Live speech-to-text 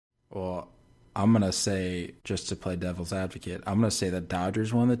Well, I'm going to say, just to play devil's advocate, I'm going to say the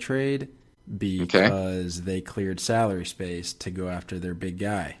Dodgers won the trade because they cleared salary space to go after their big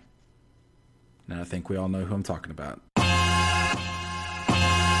guy. And I think we all know who I'm talking about.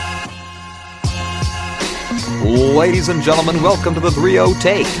 Ladies and gentlemen, welcome to the 3-0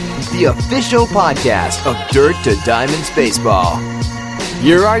 Take, the official podcast of Dirt to Diamonds Baseball.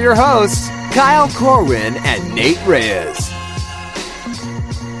 Here are your hosts, Kyle Corwin and Nate Reyes.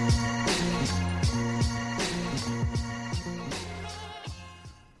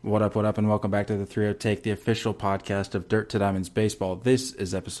 What up, and welcome back to the 3-0 Take, the official podcast of Dirt to Diamonds Baseball. This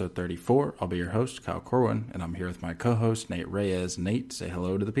is episode 34. I'll be your host, Kyle Corwin, and I'm here with my co-host, Nate Reyes. Nate, say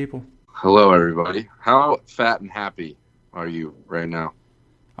hello to the people. Hello, everybody. How fat and happy are you right now?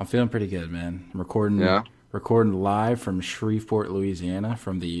 I'm feeling pretty good, man. I'm recording live from Shreveport, Louisiana,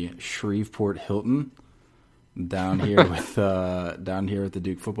 from the Shreveport Hilton, down here with the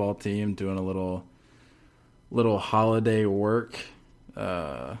Duke football team, doing a little holiday work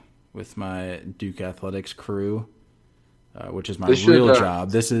with my Duke athletics crew, which is my real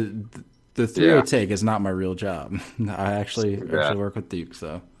job. This is the 3-0 Take is not my real job. I actually work with Duke,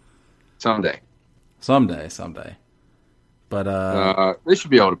 so someday. But they should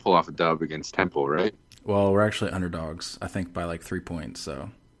be able to pull off a dub against Temple, right? Well, we're actually underdogs, I think, by like 3 points. So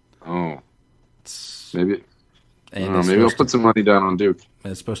maybe I'll put some money down on Duke.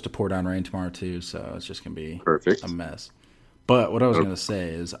 It's supposed to pour down rain tomorrow too, so it's just gonna be perfect. A mess. But what I was going to say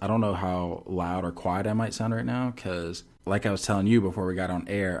is I don't know how loud or quiet I might sound right now because, like I was telling you before we got on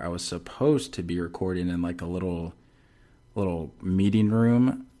air, I was supposed to be recording in like a little meeting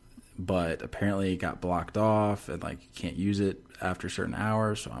room, but apparently it got blocked off and like you can't use it after certain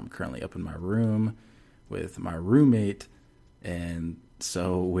hours. So I'm currently up in my room with my roommate, and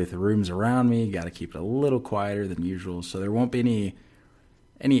so with rooms around me, you got to keep it a little quieter than usual. So there won't be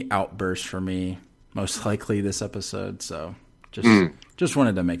any outbursts from me, most likely this episode. So. Just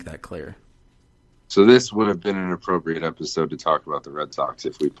wanted to make that clear. So this would have been an appropriate episode to talk about the Red Sox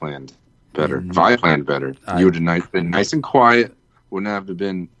if we planned better. If I planned better, you would have been nice and quiet. Wouldn't have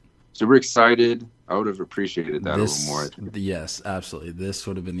been super excited. I would have appreciated that a little more. Yes, absolutely. This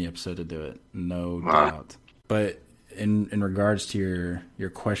would have been the episode to do it, no doubt. But in regards to your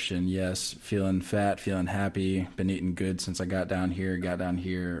question, yes, feeling fat, feeling happy, been eating good since I got down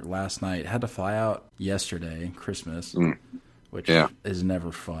here last night. Had to fly out yesterday, Christmas. Which is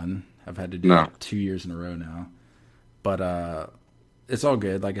never fun. I've had to do it 2 years in a row now. But it's all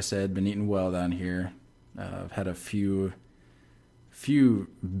good. Like I said, been eating well down here. I've had a few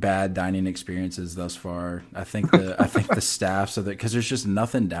bad dining experiences thus far. I think the staff, so that because there's just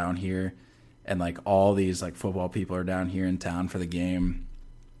nothing down here, and like all these like football people are down here in town for the game,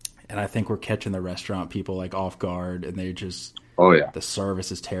 and I think we're catching the restaurant people like off guard, and they just. Oh yeah, the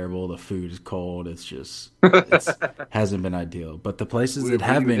service is terrible. The food is cold. It hasn't been ideal. But the places that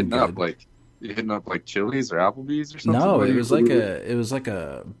have been good, you hitting up like Chili's or Applebee's or something. No, it was like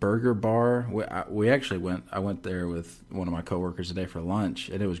a burger bar. I went there with one of my coworkers today for lunch,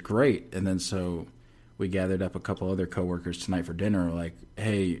 and it was great. And then so we gathered up a couple other coworkers tonight for dinner. We're like,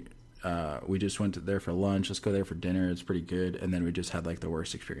 hey, we just went there for lunch. Let's go there for dinner. It's pretty good. And then we just had like the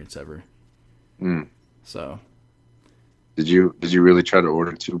worst experience ever. So. Did you really try to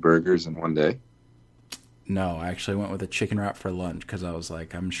order 2 burgers in one day? No, I actually went with a chicken wrap for lunch because I was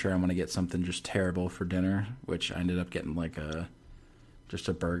like, I'm sure I'm going to get something just terrible for dinner, which I ended up getting like just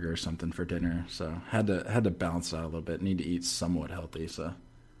a burger or something for dinner. So had to balance it out a little bit. Need to eat somewhat healthy. So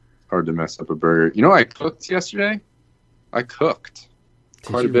hard to mess up a burger. You know, I cooked yesterday. I cooked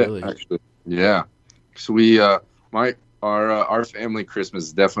quite a bit actually. Yeah. So we our family Christmas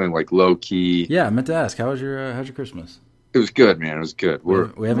is definitely like low key. Yeah, I meant to ask, how's your Christmas? It was good, man. It was good.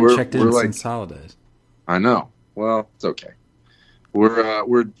 We haven't checked in since holidays. I know. Well, it's okay.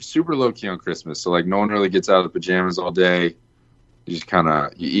 We're super low key on Christmas, so like no one really gets out of the pajamas all day. You just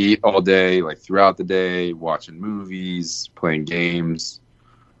you eat all day, like throughout the day, watching movies, playing games.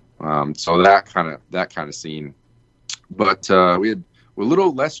 So that kind of scene. But we're a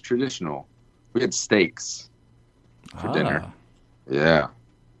little less traditional. We had steaks for dinner. Yeah,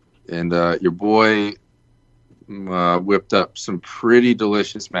 and your boy. Whipped up some pretty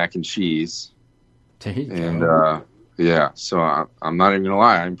delicious mac and cheese. And so I'm not even gonna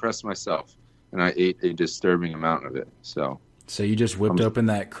lie, I impressed myself, and I ate a disturbing amount of it. So you just whipped open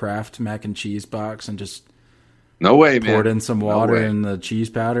that Kraft mac and cheese box and just no way, man. Poured in some water and the cheese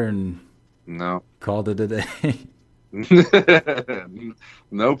powder and called it a day.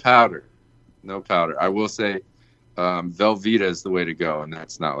 No powder. I will say. Velveeta is the way to go, and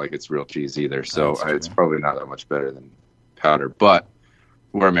that's not like it's real cheese either. So it's probably not that much better than powder. But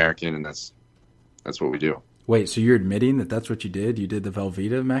we're American, and that's what we do. Wait, so you're admitting that that's what you did? You did the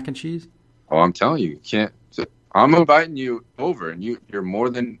Velveeta mac and cheese? Oh, I'm telling you, you can't. I'm inviting you over, and you're more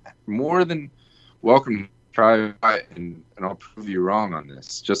than welcome to try it, and I'll prove you wrong on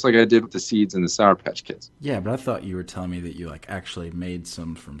this, just like I did with the seeds and the Sour Patch Kids. Yeah, but I thought you were telling me that you actually made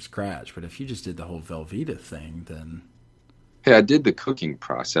some from scratch. But if you just did the whole Velveeta thing, then hey, I did the cooking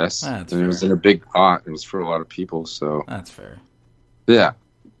process, That's and fair. it was in a big pot. It was for a lot of people, so that's fair. yeah.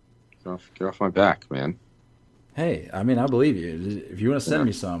 Get off my back, man. Hey, I mean, I believe you. If you want to send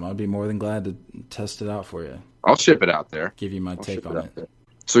me some, I'd be more than glad to test it out for you. I'll ship it out there. Give you my take on it. There.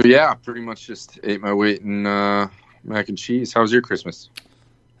 So yeah, pretty much just ate my weight in mac and cheese. How was your Christmas?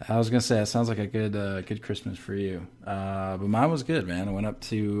 I was gonna say it sounds like a good Christmas for you, but mine was good, man. I went up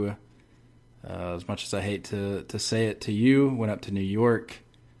to, as much as I hate to say it to you, went up to New York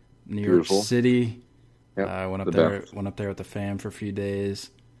Beautiful. City. Yep, I went up there with the fam for a few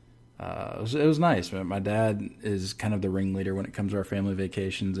days. It was nice. My dad is kind of the ringleader when it comes to our family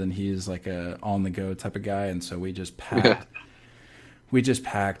vacations, and he's like a on the go type of guy, and so we just packed. We just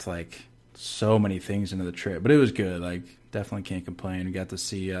packed like so many things into the trip, but it was good. Like, definitely can't complain. We got to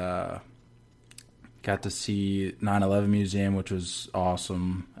see 9/11 Museum, which was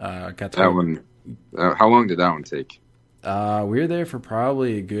awesome. Got to that one. How long did that one take? We were there for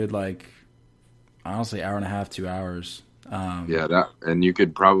probably a good, honestly, hour and a half, 2 hours. And you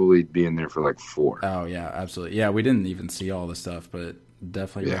could probably be in there for like 4. Oh yeah, absolutely. Yeah, we didn't even see all the stuff, but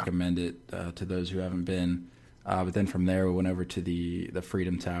definitely recommend it to those who haven't been. But then from there, we went over to the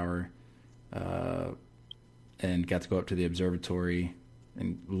Freedom Tower, and got to go up to the observatory,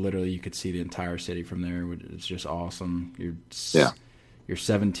 and literally you could see the entire city from there. It's just awesome. You're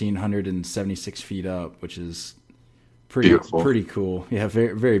 1,776 feet up, which is pretty cool. Yeah,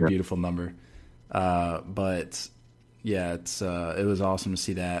 very very beautiful number. But yeah, it was awesome to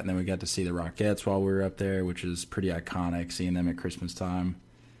see that, and then we got to see the Rockettes while we were up there, which is pretty iconic, seeing them at Christmas time.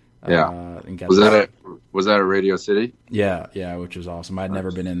 And was that at Radio City? Yeah, which was awesome. I'd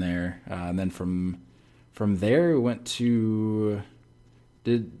never been in there, and then from there we went to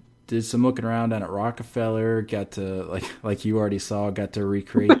did some looking around down at Rockefeller. Got to like you already saw, got to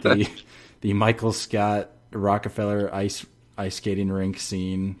recreate the Michael Scott Rockefeller ice skating rink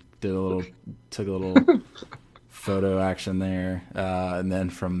scene. Took a little photo action there, and then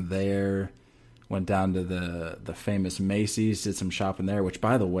from there went down to the famous Macy's, did some shopping there, which,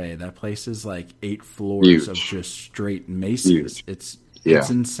 by the way, that place is like 8 floors of just straight Macy's. It's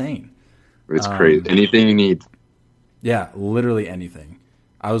insane. It's crazy. Anything you need. Yeah, literally anything.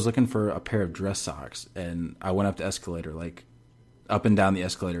 I was looking for a pair of dress socks, and I went up the escalator, up and down the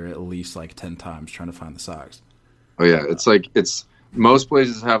escalator at least 10 times trying to find the socks. Oh yeah, it's most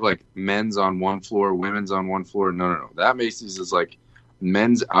places have men's on one floor, women's on one floor. No. That Macy's is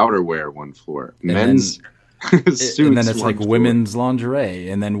men's outerwear one floor, men's suits, and then it's floor. Women's lingerie,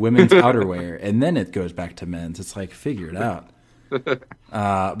 and then women's outerwear, and then it goes back to men's. It's figure it out.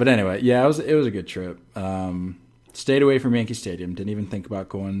 But anyway, yeah, it was a good trip. Stayed away from Yankee Stadium. Didn't even think about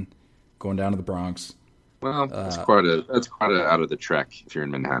going down to the Bronx. Well, that's quite a out of the trek if you're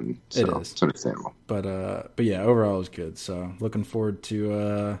in Manhattan. So it is. It's understandable. But yeah, overall it was good. So looking forward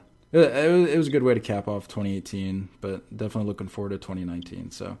to. It was a good way to cap off 2018, but definitely looking forward to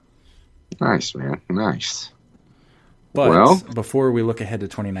 2019. So nice, man, nice. But before we look ahead to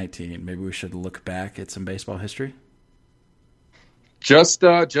 2019, maybe we should look back at some baseball history. Just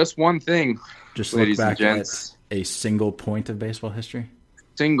one thing. Just ladies look back and gents. at a single point of baseball history.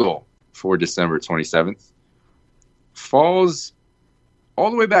 Single for December 27th falls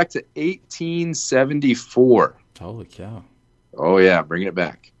all the way back to 1874. Holy cow! Oh yeah, bringing it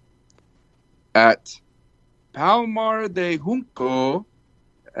back. At Palmar de Junco,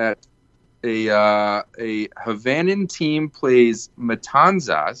 at a Havanan team plays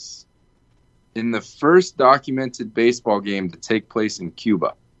Matanzas in the first documented baseball game to take place in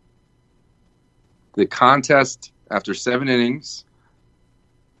Cuba. The contest, after 7 innings,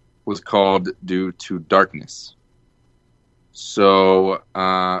 was called due to darkness. So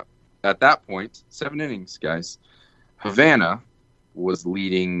at that point, 7 innings, guys, Havana was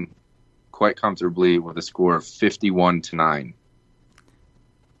leading quite comfortably with a score of 51-9.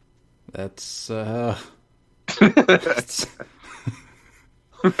 That's that's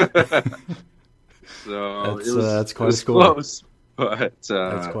quite a score. Close, but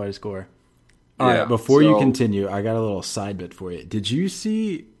that's quite a score. All right, before you continue, I got a little side bit for you. Did you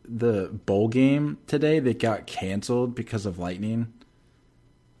see the bowl game today that got canceled because of lightning?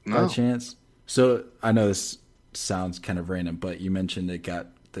 No. By chance? So I know this sounds kind of random, but you mentioned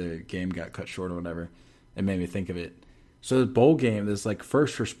the game got cut short or whatever. It made me think of it. So the bowl game, this like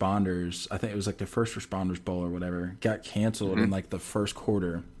first responders, I think it was like the first responders bowl or whatever, got canceled in like the first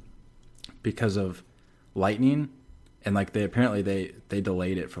quarter because of lightning, and like they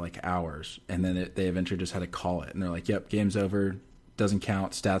delayed it for like hours, and then they eventually just had to call it, and they're like, "Yep, game's over, doesn't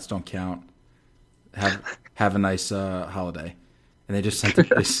count, stats don't count. Have a nice holiday," and they just sent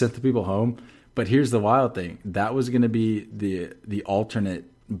the people home. But here's the wild thing: that was going to be the alternate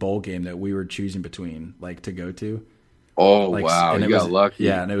bowl game that we were choosing between, like to go to. Oh, like, wow. You got lucky.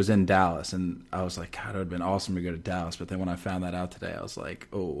 Yeah, and it was in Dallas. And I was like, God, it would have been awesome to go to Dallas. But then when I found that out today, I was like,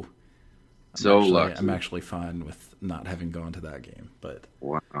 oh. Lucky. I'm actually fine with not having gone to that game. But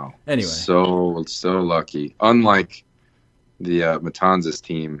wow. Anyway. So lucky. Unlike the Matanzas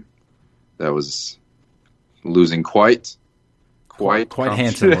team that was losing quite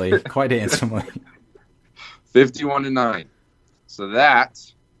handsomely. Quite handsomely. 51-9. So that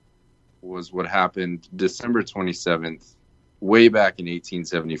was what happened December 27th, way back in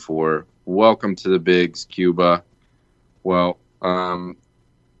 1874. Welcome to the Bigs, Cuba. Well,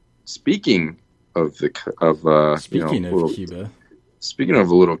 speaking of Cuba, speaking of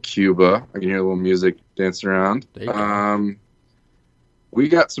a little Cuba, I can hear a little music dancing around. We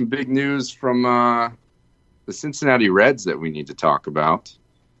got some big news from the Cincinnati Reds that we need to talk about.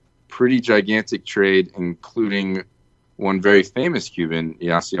 Pretty gigantic trade, including one very famous Cuban,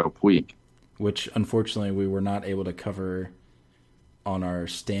 Yasiel Puig. Which, unfortunately, we were not able to cover on our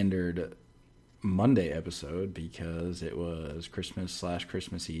standard Monday episode because it was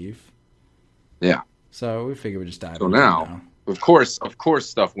Christmas Eve. Yeah. So we figured we'd just dive into it now. Of course,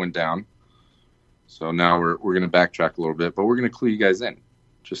 stuff went down. So now we're going to backtrack a little bit, but we're going to clue you guys in.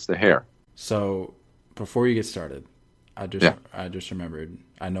 Just a hair. So before you get started, I just remembered.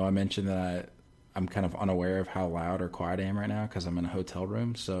 I know I mentioned that I'm kind of unaware of how loud or quiet I am right now because I'm in a hotel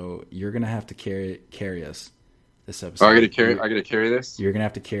room. So you're gonna have to carry us this episode. Oh, I gotta carry this. You're gonna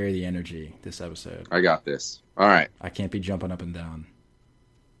have to carry the energy this episode. I got this. All right. I can't be jumping up and down.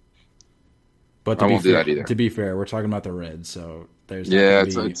 But I won't do that either. To be fair, we're talking about the Reds, so there's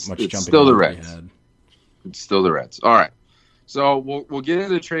not gonna be much jumping. Still the Reds. It's still the Reds. All right. So we'll get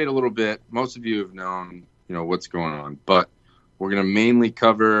into the trade a little bit. Most of you have known, what's going on, but we're gonna mainly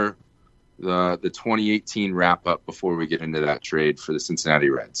cover the 2018 wrap-up before we get into that trade for the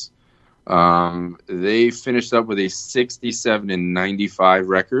Cincinnati Reds. They finished up with a 67-95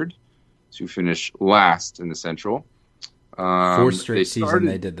 record to finish last in the Central. Fourth straight season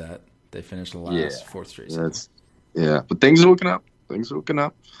they did that. They finished last fourth straight season. But things are looking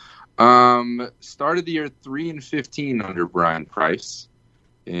up. Started the year 3-15 under Brian Price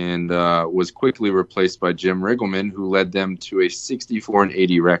and was quickly replaced by Jim Riggleman, who led them to a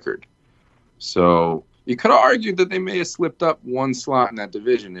 64-80 record. So you could have argued that they may have slipped up one slot in that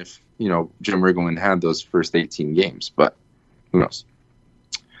division if, Jim Riggleman had those first 18 games, but who knows?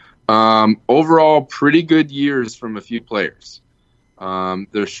 Overall, pretty good years from a few players.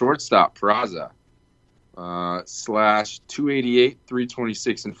 Their shortstop, Peraza, / 288,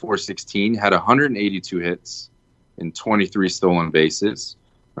 326, and 416, had 182 hits and 23 stolen bases.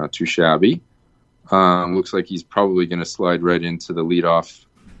 Not too shabby. Looks like he's probably going to slide right into the leadoff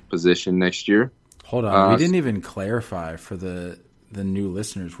position next year. Hold on. We didn't even clarify for the new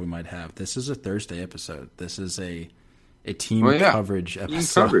listeners we might have. This is a Thursday episode. This is a team coverage episode. Team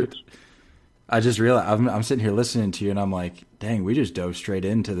coverage. I just realized I'm sitting here listening to you and I'm like, dang, we just dove straight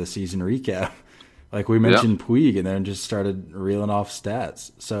into the season recap. Like we mentioned Puig and then just started reeling off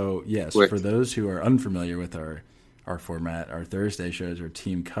stats. So yes, for those who are unfamiliar with our format, our Thursday shows are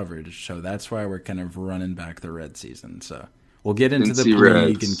team coverage. So that's why we're kind of running back the Red season. So we'll get into the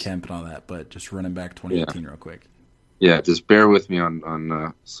Puig and Kemp and all that, but just running back 2018 real quick. Yeah, just bear with me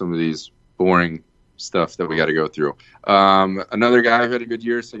on some of these boring stuff that we got to go through. Another guy who had a good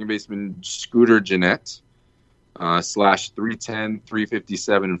year, second baseman Scooter Gennett, / 310,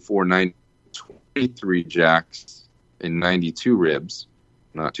 357, and 490, 23 jacks and 92 ribs.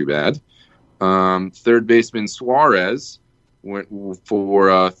 Not too bad. Third baseman Suarez went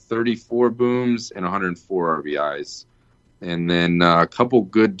for 34 booms and 104 RBIs. And then a couple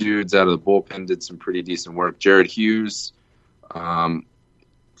good dudes out of the bullpen did some pretty decent work. Jared Hughes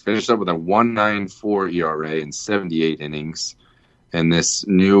finished up with a 1.94 ERA in 78 innings. And this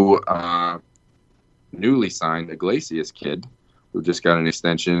newly signed Iglesias kid, who just got an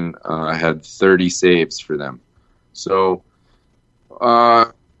extension, had 30 saves for them. So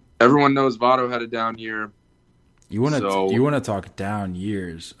everyone knows Votto had a down year. You want to talk down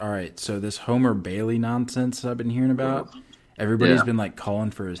years? All right. So this Homer Bailey nonsense I've been hearing about, everybody's been like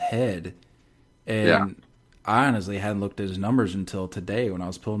calling for his head, and I honestly hadn't looked at his numbers until today when I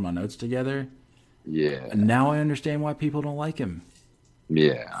was pulling my notes together. Yeah. Now I understand why people don't like him.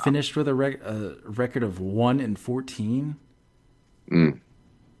 Yeah. Finished with a record of 1-14.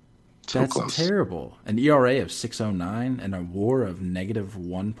 That's close. terrible. An ERA of 6.09 and a WAR of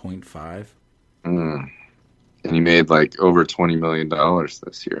 -1.5. And he made like over $20 million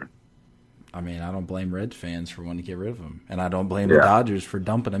this year. I mean, I don't blame Reds fans for wanting to get rid of him, and I don't blame the Dodgers for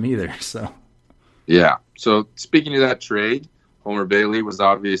dumping him either. So, yeah. So speaking of that trade, Homer Bailey was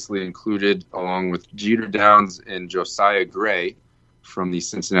obviously included along with Jeter Downs and Josiah Gray from the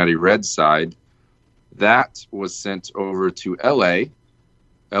Cincinnati Reds side. That was sent over to L.A.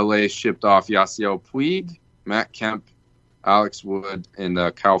 L.A. shipped off Yasiel Puig, Matt Kemp, Alex Wood, and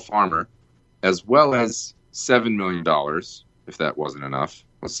Kyle Farmer, as well as $7 million, if that wasn't enough.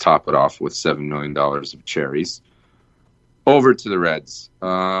 Let's top it off with $7 million of cherries. Over to the Reds.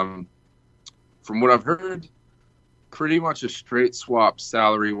 From what I've heard, pretty much a straight swap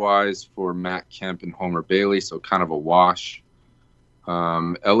salary-wise for Matt Kemp and Homer Bailey, so kind of a wash.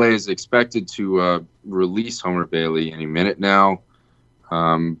 LA is expected to release Homer Bailey any minute now,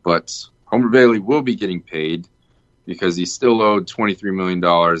 but Homer Bailey will be getting paid because he's still owed $23 million,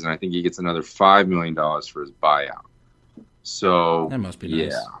 and I think he gets another $5 million for his buyout. So that must be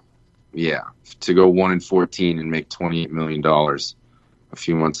nice. Yeah. To go 1-14 and make $28 million a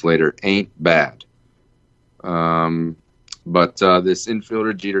few months later ain't bad. But this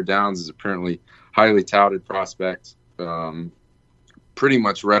infielder, Jeter Downs, is apparently highly touted prospect. Pretty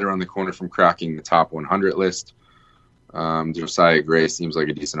much right around the corner from cracking the top 100 list. Josiah Gray seems like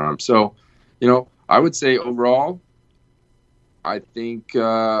a decent arm. So, I would say overall, I think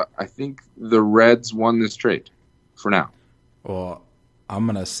the Reds won this trade for now. Well, I'm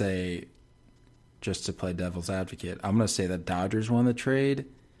going to say, just to play devil's advocate, I'm going to say the Dodgers won the trade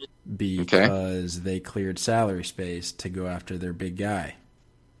because they cleared salary space to go after their big guy.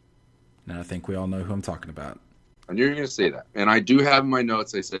 And I think we all know who I'm talking about. And you're going to say that. And I do have in my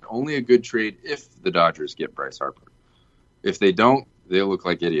notes, I said only a good trade if the Dodgers get Bryce Harper. If they don't, they look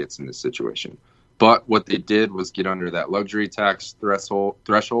like idiots in this situation. But what they did was get under that luxury tax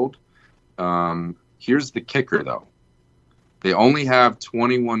threshold. Here's the kicker, though. They only have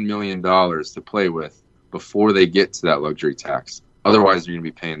 $21 million to play with before they get to that luxury tax. Otherwise, you're going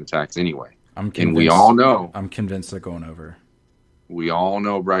to be paying the tax anyway. And we all know. I'm convinced they're going over. We all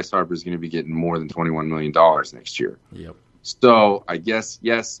know Bryce Harper is going to be getting more than $21 million next year. Yep. So I guess,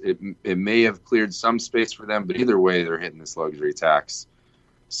 yes, it may have cleared some space for them, but either way, they're hitting this luxury tax.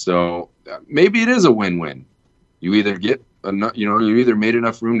 So maybe it is a win-win. You either get you either made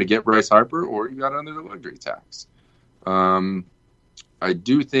enough room to get Bryce Harper, or you got under the luxury tax. I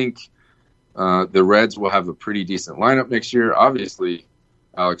do think the Reds will have a pretty decent lineup next year. Obviously,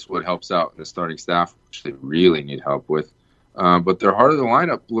 Alex Wood helps out in the starting staff, which they really need help with. But their heart of the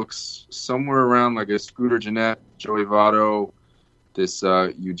lineup looks somewhere around like a Scooter Gennett, Joey Votto, this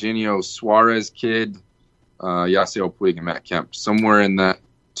Eugenio Suarez kid, Yasiel Puig, and Matt Kemp. Somewhere in that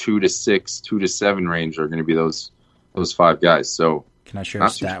 2 to 6, 2 to 7 range are going to be those 5 guys. So can I share a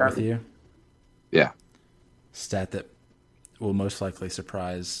stat with you? Yeah. Stat that will most likely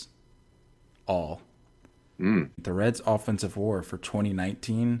surprise all. The Reds' offensive WAR for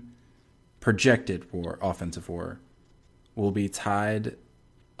 2019, projected WAR, offensive WAR, will be tied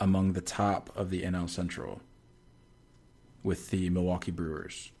among the top of the NL Central with the Milwaukee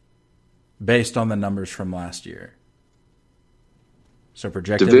Brewers, based on the numbers from last year. So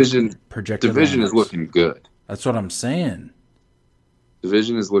projected division numbers. Is looking good. That's what I'm saying.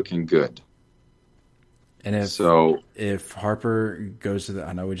 Division is looking good. And if Harper goes to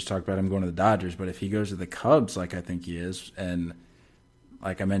I know we just talked about him going to the Dodgers, but if he goes to the Cubs like I think he is, and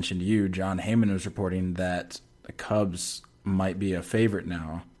like I mentioned to you, John Heyman was reporting that the Cubs might be a favorite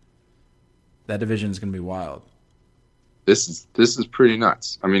now, that division is going to be wild. This is pretty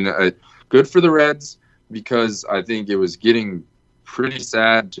nuts. I mean, good for the Reds because I think it was getting pretty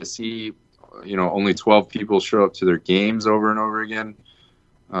sad to see, only 12 people show up to their games over and over again.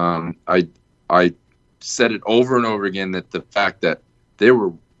 I said it over and over again that the fact that they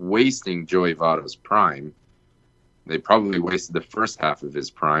were wasting Joey Votto's prime, they probably wasted the first half of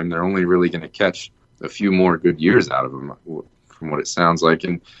his prime. They're only really going to catch a few more good years out of him, from what it sounds like.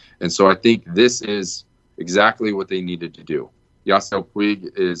 And so I think this is exactly what they needed to do. Yasiel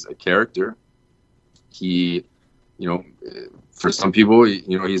Puig is a character. He, for some people,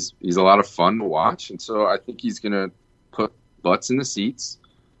 he's a lot of fun to watch. And so I think he's going to put butts in the seats.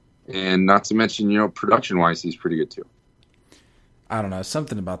 And not to mention, production-wise, he's pretty good too. I don't know.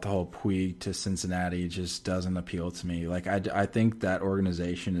 Something about the whole Puig to Cincinnati just doesn't appeal to me. Like, I think that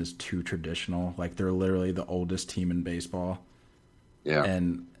organization is too traditional. Like, they're literally the oldest team in baseball. Yeah.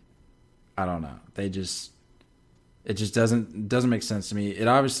 And I don't know. It just doesn't make sense to me. It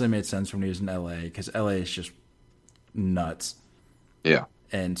obviously made sense when he was in LA because LA is just nuts. Yeah.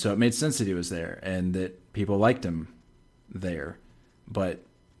 And so it made sense that he was there and that people liked him there. But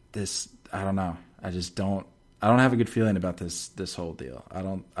I don't know. I don't have a good feeling about this whole deal. I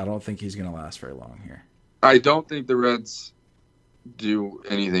don't think he's going to last very long here. I don't think the Reds do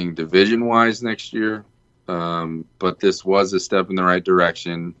anything division-wise next year, but this was a step in the right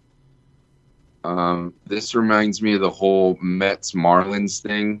direction. This reminds me of the whole Mets-Marlins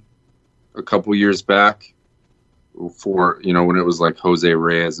thing a couple years back when it was like Jose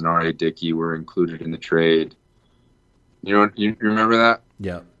Reyes and R.A. Dickey were included in the trade. You remember that?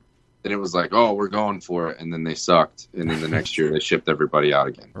 Yeah. And it was like, oh, we're going for it, and then they sucked, and then the next year they shipped everybody out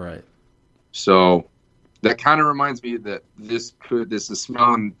again. Right. So that kind of reminds me that this is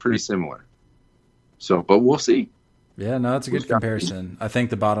smelling pretty similar. So, but we'll see. Yeah, no, that's a good comparison. I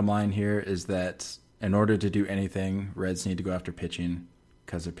think the bottom line here is that in order to do anything, Reds need to go after pitching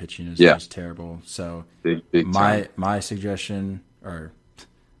because their pitching is just terrible. So big my suggestion, or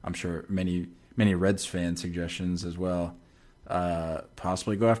I'm sure many Reds fan suggestions as well,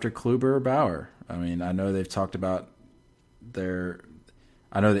 possibly go after Kluber or Bauer. I mean, I know they've talked about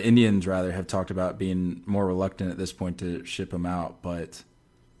I know the Indians rather have talked about being more reluctant at this point to ship him out, but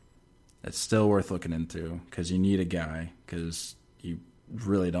it's still worth looking into because you need a guy because you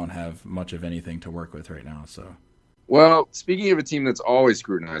really don't have much of anything to work with right now. So, well, speaking of a team that's always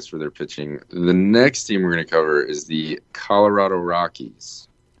scrutinized for their pitching, the next team we're going to cover is the Colorado Rockies.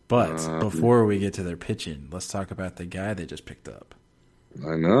 But before we get to their pitching, let's talk about the guy they just picked up.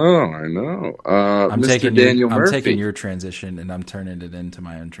 I know. I'm Murphy. taking your transition and I'm turning it into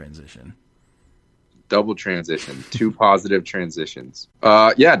my own transition. Double transition, 2 positive transitions.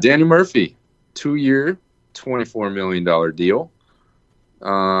 Daniel Murphy, 2-year, $24 million deal.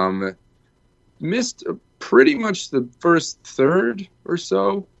 Missed pretty much the first third or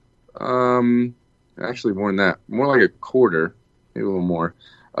so. Actually, more than that, more like a quarter, maybe a little more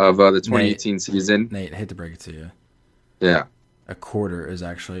of the 2018 season. Nate, I hate to break it to you. Yeah. A quarter is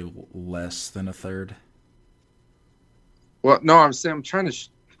actually less than a third. Well, no, I'm saying I'm trying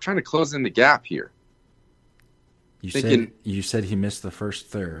to close in the gap here. You said he missed the first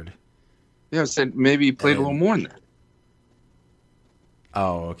third. Yeah, I said maybe he played a little more than that.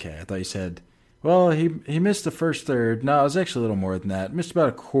 Oh, okay. I thought you said, well, he missed the first third. No, it was actually a little more than that. Missed about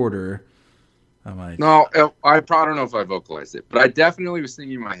a quarter. I'm like, no, I don't know if I vocalized it, but I definitely was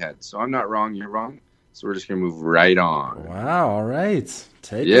thinking in my head. So I'm not wrong. You're wrong. So we're just going to move right on. Wow. All right.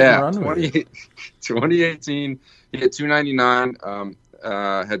 Take it and run with it. 2018, he hit 299,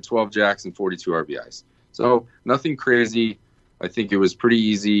 had 12 jacks and 42 RBIs. So nothing crazy. I think it was pretty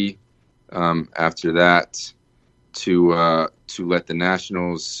easy after that to let the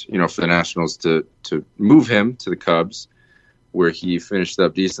Nationals, for the Nationals to move him to the Cubs, where he finished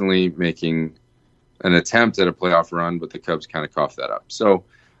up decently, making an attempt at a playoff run, but the Cubs kind of coughed that up. So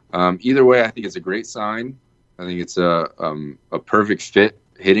either way, I think it's a great sign. I think it's a perfect fit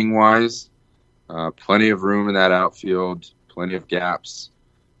hitting-wise. Plenty of room in that outfield, plenty of gaps.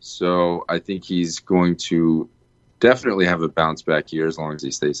 So I think he's going to definitely have a bounce-back year as long as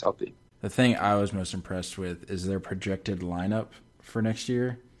he stays healthy. The thing I was most impressed with is their projected lineup for next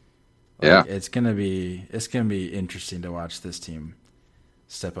year. It's gonna be interesting to watch this team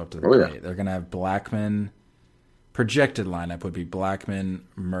step up to the plate. Yeah. They're gonna have Blackmon. Projected lineup would be Blackmon,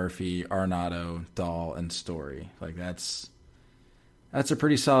 Murphy, Arenado, Dahl, and Story. Like that's a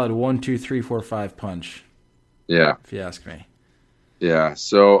pretty solid 1, 2, 3, 4, 5 punch. Yeah, if you ask me. Yeah.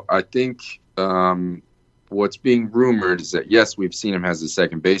 So I think what's being rumored is that, yes, we've seen him as a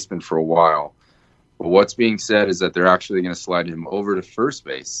second baseman for a while. But what's being said is that they're actually going to slide him over to first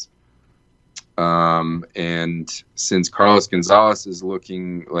base. And since Carlos Gonzalez is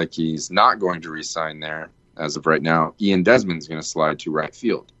looking like he's not going to re-sign there as of right now, Ian Desmond's going to slide to right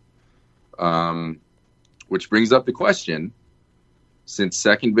field. Which brings up the question, since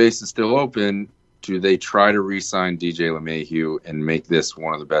second base is still open, do they try to re-sign DJ LeMahieu and make this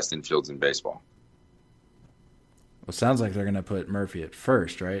one of the best infields in baseball? Well, it sounds like they're going to put Murphy at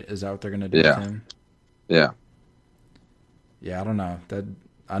first, right? Is that what they're going to do with him? Yeah. Yeah, I don't know.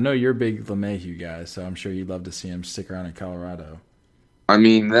 I know you're a big LeMahieu guy, so I'm sure you'd love to see him stick around in Colorado. I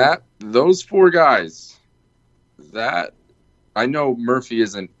mean, those 4 guys, I know Murphy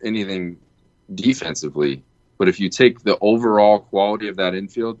isn't anything defensively, but if you take the overall quality of that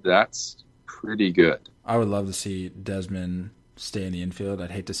infield, that's pretty good. I would love to see Desmond stay in the infield.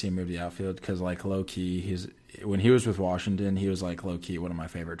 I'd hate to see him move to the outfield because, like, low key, when he was with Washington, he was like low key one of my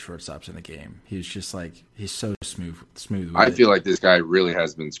favorite shortstops in the game. He's just like he's so smooth. With I feel like this guy really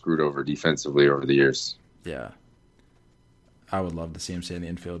has been screwed over defensively over the years. Yeah, I would love to see him stay in the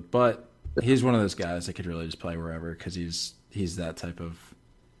infield, but he's one of those guys that could really just play wherever because he's that type of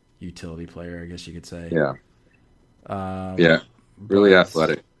utility player, I guess you could say. Yeah. Really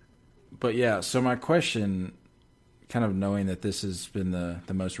athletic. But yeah, so my question, kind of knowing that this has been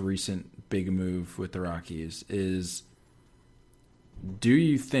the most recent big move with the Rockies, is do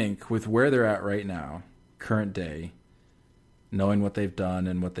you think with where they're at right now, current day, knowing what they've done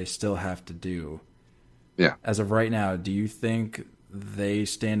and what they still have to do, as of right now, do you think they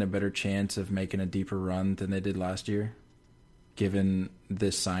stand a better chance of making a deeper run than they did last year, given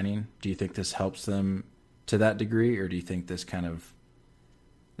this signing? Do you think this helps them to that degree, or do you think this kind of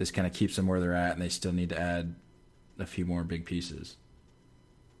keeps them where they're at and they still need to add a few more big pieces?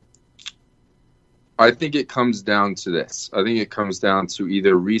 I think it comes down to this. I think it comes down to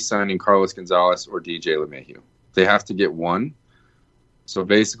either re-signing Carlos Gonzalez or DJ LeMahieu. They have to get one. So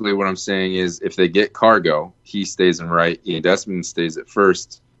basically what I'm saying is if they get Cargo, he stays in right, Ian Desmond stays at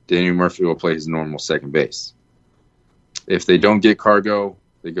first, Daniel Murphy will play his normal second base. If they don't get Cargo,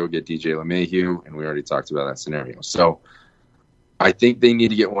 they go get DJ LeMahieu, and we already talked about that scenario. So I think they need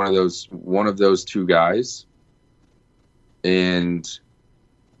to get one of those two guys. And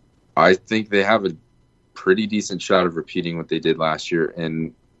I think they have a pretty decent shot of repeating what they did last year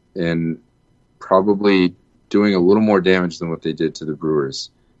and probably doing a little more damage than what they did to the Brewers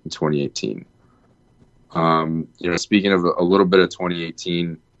in 2018. Speaking of a little bit of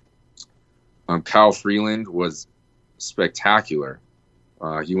 2018, Kyle Freeland was spectacular.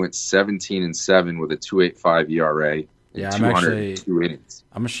 He went 17-7 with a 2.85 ERA. Yeah, 202 innings.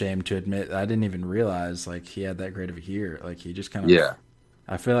 I'm ashamed to admit I didn't even realize like he had that great of a year. Like he just kind of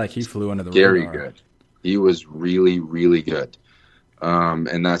I feel like he flew under the radar. Very good. He was really, really good.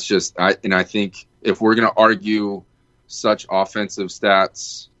 And that's just I think if we're going to argue such offensive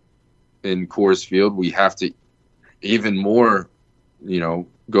stats in Coors Field, we have to even more,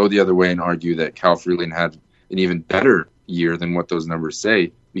 go the other way and argue that Cal Freeland had an even better year than what those numbers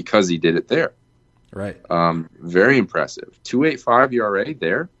say because he did it there. Right. Very impressive. 2.85 ERA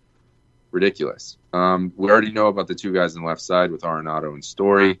there. Ridiculous. We already know about the two guys on the left side with Arenado and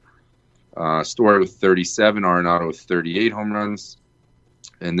Story. Story with 37, Arenado with 38 home runs,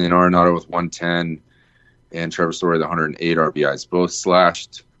 and then Arenado with 110, and Trevor Story with 108 RBIs. Both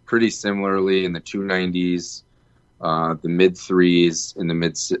slashed pretty similarly in the 290s, the mid threes, in the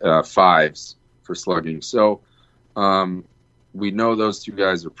mid fives for slugging. So we know those two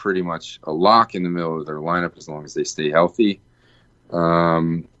guys are pretty much a lock in the middle of their lineup as long as they stay healthy.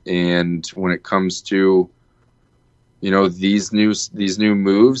 And when it comes to these new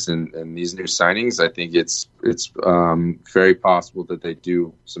moves and these new signings, I think it's very possible that they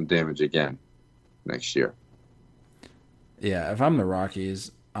do some damage again next year. Yeah, if I'm the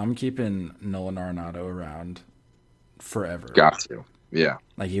Rockies, I'm keeping Nolan Arenado around forever. Got to. Yeah.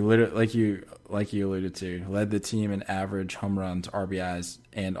 Like he literally, like you alluded to, led the team in average home runs, RBIs,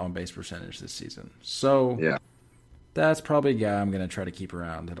 and on base percentage this season. So yeah, that's probably a guy I'm going to try to keep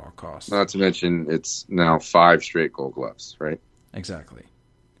around at all costs. Not to mention it's now 5 straight Gold Gloves, right? Exactly.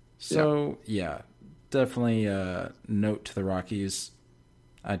 So yeah definitely note to the Rockies.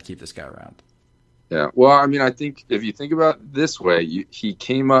 I'd keep this guy around. Yeah. Well, I mean, I think if you think about it this way, he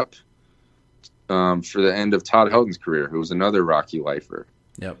came up for the end of Todd Helton's career, who was another Rocky lifer.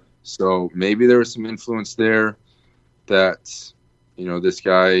 Yep. So maybe there was some influence there that, this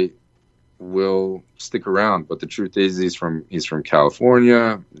guy will stick around. But the truth is he's from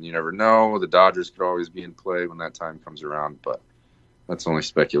California. You never know. The Dodgers could always be in play when that time comes around, but that's only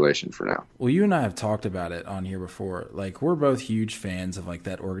speculation for now. Well, you and I have talked about it on here before. Like, we're both huge fans of, like,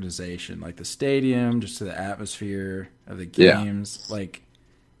 that organization, like the stadium, just to the atmosphere of the games. Yeah. Like,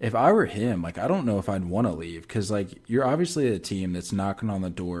 if I were him, like, I don't know if I'd want to leave because, like, you're obviously a team that's knocking on the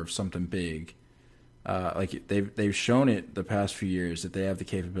door of something big. Like, they've shown it the past few years that they have the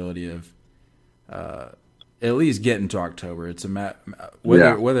capability of at least getting to October. It's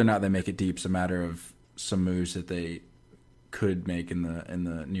whether or not they make it deep is a matter of some moves that they could make in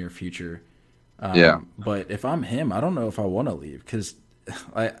the near future. But if I'm him, I don't know if I want to leave because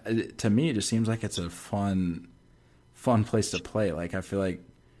to me it just seems like it's a fun place to play. Like, I feel like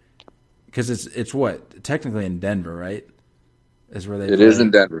because it's what technically in Denver, right? Is where they play. It is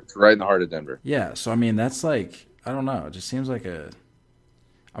in Denver. It's right in the heart of Denver. Yeah, so I mean that's like I don't know. It just seems like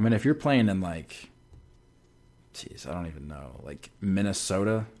if you're playing in like, I don't even know, like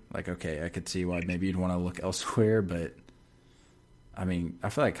Minnesota, like okay, I could see why maybe you'd want to look elsewhere, but I mean, I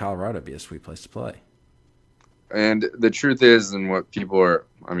feel like Colorado would be a sweet place to play. And the truth is, and what people are,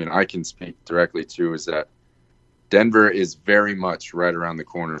 I mean, I can speak directly to, is that Denver is very much right around the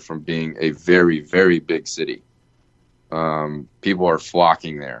corner from being a very, very big city. People are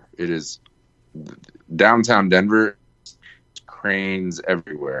flocking there. It is downtown Denver, cranes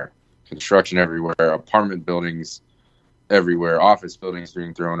everywhere, construction everywhere, apartment buildings everywhere, office buildings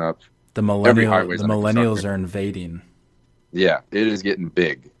being thrown up. The millennials are invading. Yeah, it is getting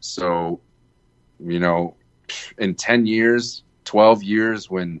big. So, in 10 years, 12 years,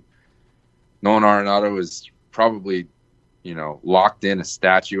 when Nolan Arenado is probably, locked in a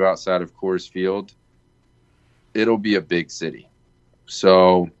statue outside of Coors Field, it'll be a big city.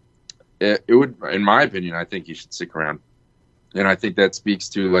 So it would, in my opinion, I think he should stick around. And I think that speaks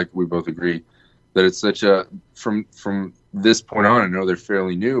to, like we both agree, that it's such a, from this point on, I know they're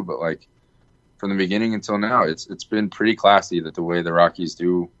fairly new, but like from the beginning until now, it's been pretty classy that the way the Rockies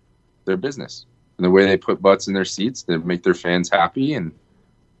do their business and the way they put butts in their seats, they make their fans happy. And,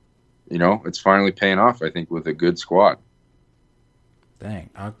 it's finally paying off, I think, with a good squad. Dang,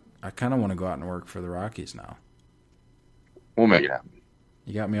 I kind of want to go out and work for the Rockies now. We'll make it happen.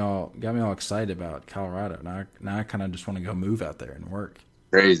 You got me all excited about Colorado. Now I kind of just want to go move out there and work.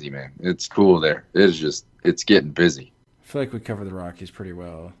 Crazy, man. It's cool there. It's getting busy. I feel like we cover the Rockies pretty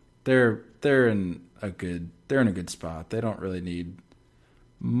well. They're in a good spot. They don't really need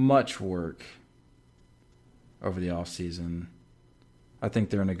much work over the off season. I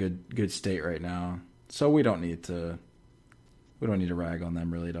think they're in a good state right now. So we don't need to rag on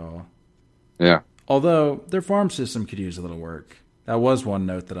them really at all. Yeah. Although their farm system could use a little work. That was one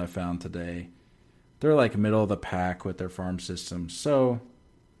note that I found today. They're like middle of the pack with their farm system. So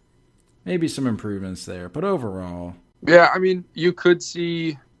maybe some improvements there. But overall. Yeah, I mean, you could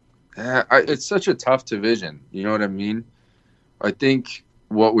see it's such a tough division. You know what I mean? I think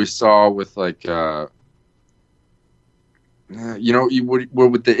what we saw with like, what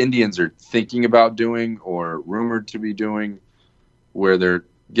the Indians are thinking about doing or rumored to be doing, where they're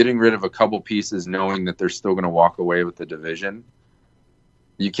getting rid of a couple pieces knowing that they're still going to walk away with the division.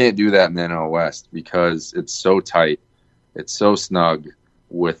 You can't do that in the NL West because it's so tight. It's so snug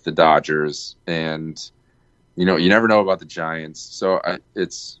with the Dodgers. And, you never know about the Giants. So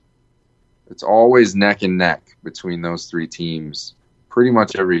it's always neck and neck between those three teams pretty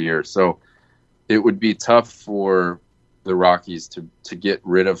much every year. So it would be tough for the Rockies to get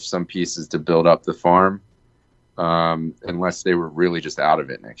rid of some pieces to build up the farm unless they were really just out of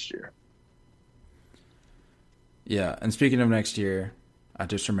it next year. Yeah, and speaking of next year, I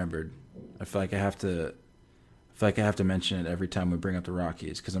just remembered. I feel like I have to mention it every time we bring up the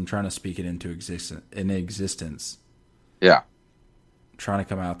Rockies because I'm trying to speak it into existence. Yeah. I'm trying to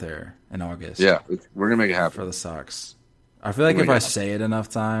come out there in August. Yeah, we're going to make it happen. For the Sox. I feel like if I say it enough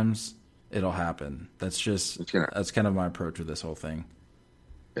times, it'll happen. That's kind of my approach with this whole thing.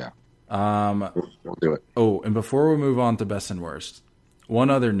 Yeah. We'll do it. Oh, and before we move on to best and worst, one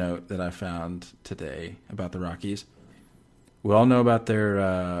other note that I found today about the Rockies. We all know about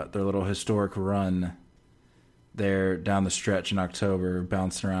their little historic run there down the stretch in October,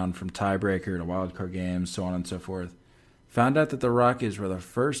 bouncing around from tiebreaker to wildcard games, so on and so forth. Found out that the Rockies were the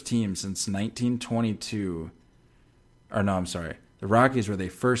first team since 1922. Or no, I'm sorry. The Rockies were the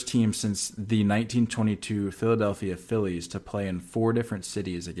first team since the 1922 Philadelphia Phillies to play in 4 different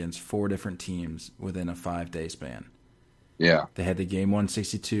cities against 4 different teams within a 5-day span. Yeah. They had the Game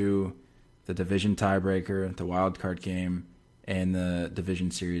 162, the division tiebreaker, the wild card game, and the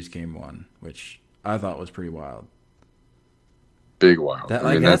division series Game 1, which I thought was pretty wild. Big wild.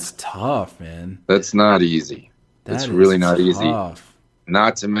 That's tough, man. That's not easy. That's really not easy.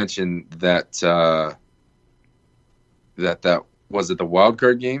 Not to mention that that was it the wild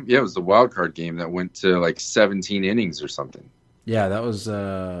card game? Yeah, it was the wild card game that went to like 17 innings or something. Yeah, that was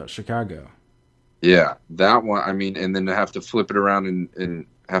Chicago. Yeah, that one. I mean, and then to have to flip it around and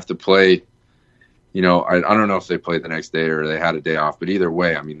have to play. I don't know if they played the next day or they had a day off, but either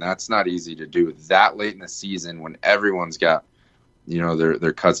way, I mean, that's not easy to do that late in the season when everyone's got,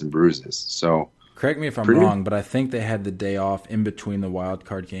 their cuts and bruises. So correct me if I'm wrong, but I think they had the day off in between the wild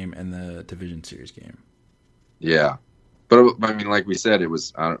card game and the division series game. Yeah. But I mean, like we said, it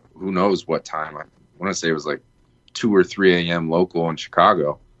was, who knows what time. I want to say it was like 2 or 3 a.m. local in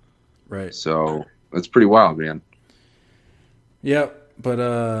Chicago. Right. So that's pretty wild, man. Yeah,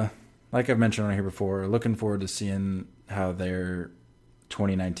 but like I've mentioned on here before, looking forward to seeing how their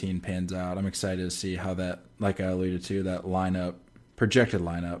 2019 pans out. I'm excited to see how that, like I alluded to, that projected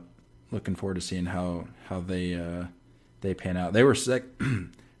lineup. Looking forward to seeing how they pan out. They were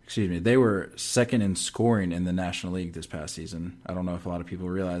they were second in scoring in the National League this past season. I don't know if a lot of people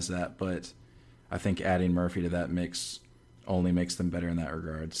realize that, but I think adding Murphy to that mix only makes them better in that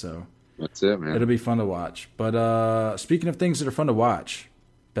regard. So that's it, man. It'll be fun to watch. But speaking of things that are fun to watch,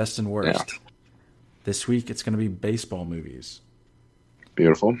 best and worst. Yeah. This week it's going to be baseball movies.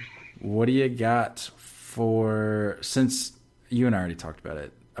 Beautiful. What do you got for, since you and I already talked about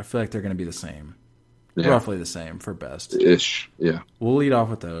it, I feel like they're going to be the same. Yeah. Roughly the same for best. Ish, yeah. We'll lead off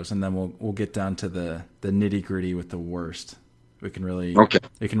with those, and then we'll get down to the nitty-gritty with the worst. We can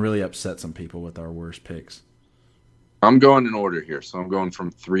really upset some people with our worst picks. I'm going in order here, so I'm going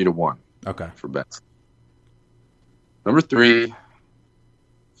from 3 to 1. Okay. For best. Number 3,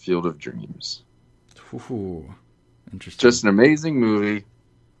 Field of Dreams. Ooh, interesting. Just an amazing movie.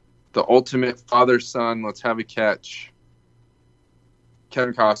 The ultimate father-son, let's have a catch.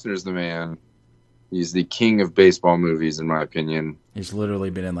 Kevin Costner is the man. He's the king of baseball movies, in my opinion. He's literally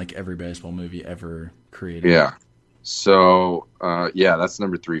been in like every baseball movie ever created. Yeah. So, that's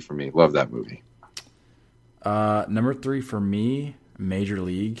number 3 for me. Love that movie. Number 3 for me, Major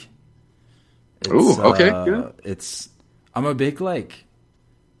League. Ooh, okay, good. I'm a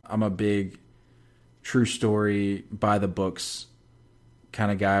big true story, by the books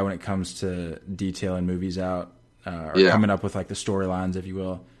kind of guy when it comes to detailing movies out, coming up with like the storylines, if you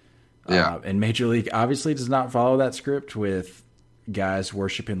will. Yeah. And Major League obviously does not follow that script with guys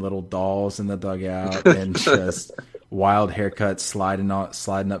worshiping little dolls in the dugout and just wild haircuts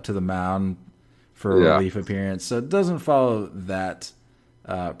sliding up to the mound for a relief appearance. So it doesn't follow that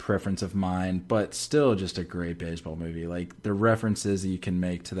preference of mine, but still just a great baseball movie. Like the references that you can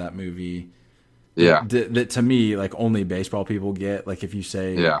make to that movie, that to me, like only baseball people get. Like if you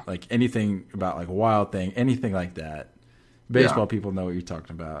say like anything about like Wild Thing, anything like that, baseball people know what you're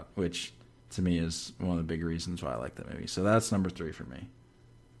talking about, which to me is one of the big reasons why I like that movie. So that's number 3 for me.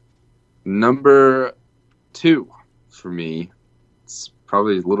 Number 2 for me, it's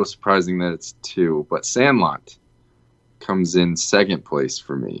probably a little surprising that it's 2, but Sandlot comes in second place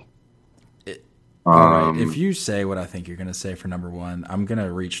for me. All right. If you say what I think you're going to say for number 1, I'm going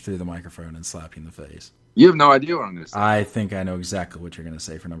to reach through the microphone and slap you in the face. You have no idea what I'm going to say. I think I know exactly what you're going to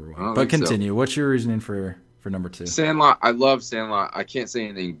say for number 1. But continue. So. What's your reasoning for number 2? Sandlot. I love Sandlot. I can't say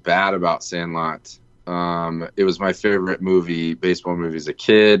anything bad about Sandlot. It was my favorite baseball movie as a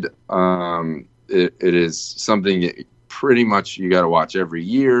kid. It is something that pretty much you got to watch every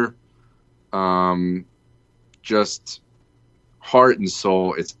year. Just heart and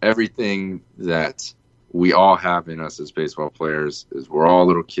soul. It's everything that we all have in us as baseball players. Is we're all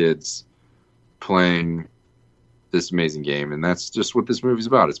little kids playing this amazing game, and that's just what this movie's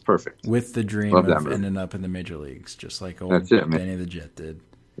about. It's perfect. With the dream of ending up in the major leagues, just like old Benny the Jet did.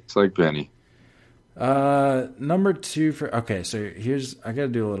 It's like Benny. Number 2 so I got to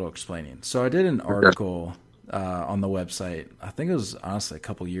do a little explaining. So I did an article on the website. I think it was honestly a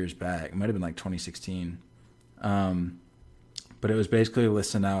couple years back. It might have been like 2016. But it was basically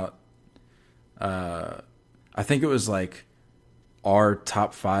listing out, I think it was like our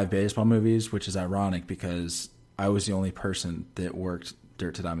top 5 baseball movies, which is ironic because I was the only person that worked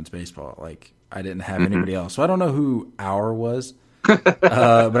Dirt to Diamonds baseball. Like I didn't have anybody else. So I don't know who our was,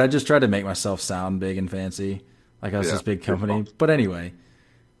 but I just tried to make myself sound big and fancy. Like I was this big company. But anyway,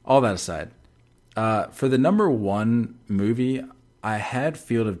 all that aside, for the number 1 movie, I had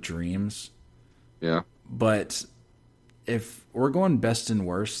Field of Dreams. Yeah. But if we're going best and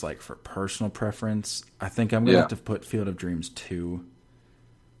worst, like for personal preference, I think I'm going to have to put Field of Dreams 2.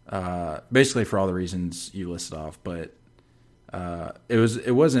 Basically for all the reasons you listed off, but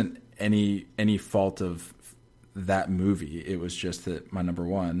it wasn't any fault of that movie. It was just that my number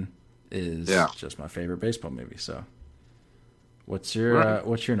 1 is just my favorite baseball movie. So what's your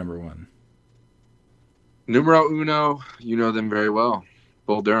number 1? Numero uno, you know them very well.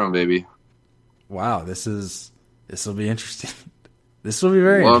 Bull Durham, baby. Wow, this will be interesting. This will be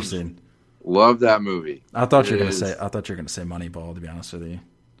very interesting. Love that movie. I thought you were gonna say Moneyball, to be honest with you.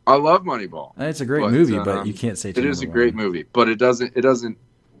 I love Moneyball. And it's a great movie, but you can't say it is a great movie, but it doesn't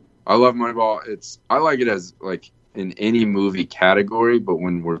I love Moneyball. I like it as like in any movie category, but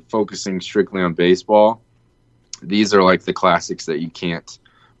when we're focusing strictly on baseball, these are like the classics that you can't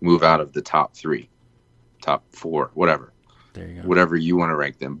move out of the top 3, top 4, whatever. There you go. Whatever you want to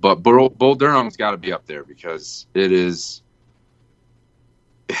rank them. But Bull Durham's got to be up there because it is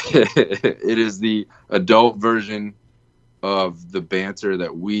the adult version of the banter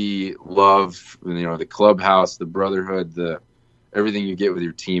that we love. You know, the clubhouse, the brotherhood, everything you get with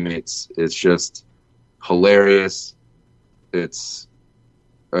your teammates. It's just hilarious. It's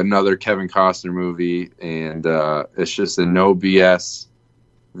another Kevin Costner movie, and it's just a no BS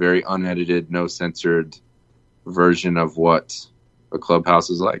very unedited, no censored version of what a clubhouse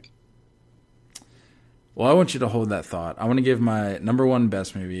is like? Well, I want you to hold that thought. I want to give my number one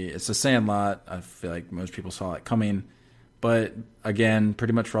best movie. It's The Sandlot. I feel like most people saw it coming. But again,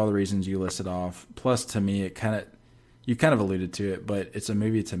 pretty much for all the reasons you listed off. Plus, to me, you kind of alluded to it, but it's a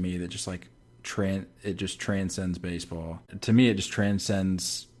movie to me that just like it just transcends baseball. To me, it just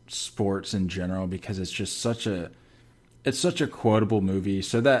transcends sports in general because it's just such a quotable movie.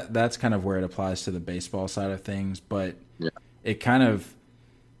 So that's kind of where it applies to the baseball side of things. But it kind of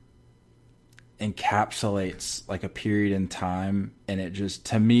encapsulates like a period in time, and it just,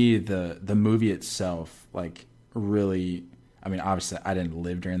 to me, the movie itself, like, really, I mean, obviously I didn't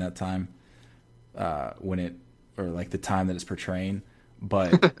live during that time or like the time that it's portraying,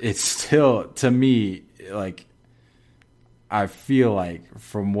 but it's still, to me, like, I feel like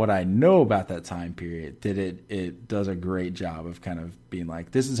from what I know about that time period that it does a great job of kind of being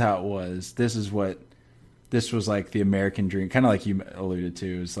like, this is how it was, this was like the American dream, kind of like you alluded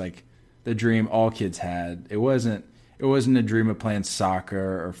to. It's like the dream all kids had. It wasn't a dream of playing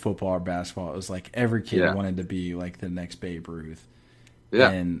soccer or football or basketball. It was like every kid wanted to be like the next Babe Ruth. Yeah.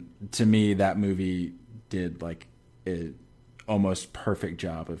 And to me, that movie did like a almost perfect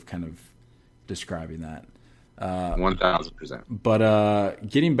job of kind of describing that. 1,000%. But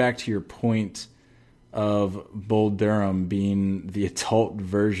getting back to your point of Bull Durham being the adult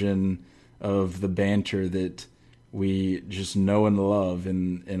version of the banter that we just know and love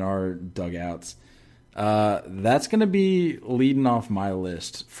in our dugouts, that's going to be leading off my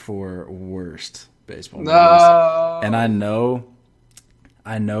list for worst baseball movies. And I know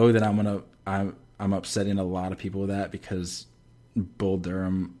that I'm upsetting a lot of people with that because Bull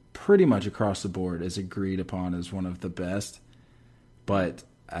Durham pretty much across the board is agreed upon as one of the best. But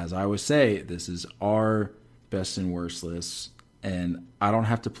as I always say, this is our best and worst lists, and I don't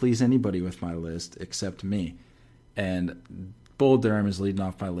have to please anybody with my list except me. And Bull Durham is leading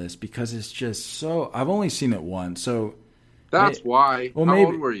off my list because it's just so... I've only seen it once, so... That's why. Well, how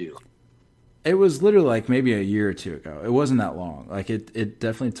old were you? It was literally like maybe a year or two ago. It wasn't that long. Like it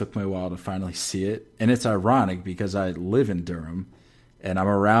definitely took me a while to finally see it. And it's ironic because I live in Durham, and I'm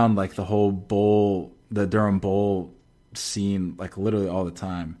around like the Durham Bowl scene like literally all the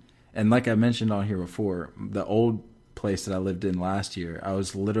time. And like I mentioned on here before, the old place that I lived in last year, I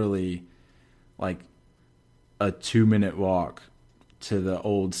was literally like a 2-minute walk to the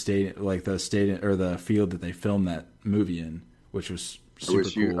old stadium, like the stadium or the field that they filmed that movie in, which was super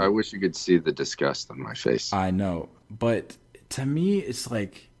cool. I wish you could see the disgust on my face. I know, but to me, it's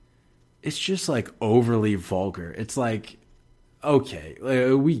just like overly vulgar. It's like, okay,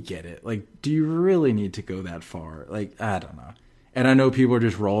 like, we get it. Like, do you really need to go that far? Like, I don't know. And I know people are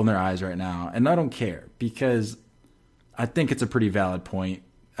just rolling their eyes right now, and I don't care because I think it's a pretty valid point.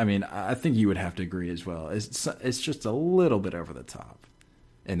 I mean, I think you would have to agree as well. It's just a little bit over the top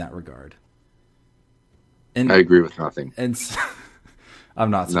in that regard. And I agree with nothing. And I'm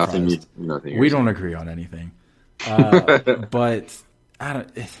not surprised. Nothing. We don't agree on anything. But I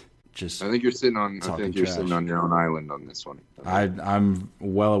don't. I think you're sitting on. I think you're sitting on your own island on this one. I'm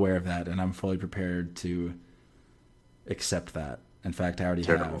well aware of that, and I'm fully prepared to accept that. In fact, I already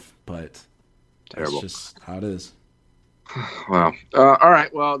have. But that's just how it is. Well, all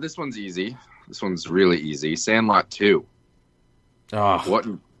right. Well, this one's easy. This one's really easy. Sandlot 2. Oh.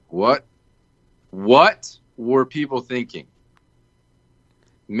 What were people thinking?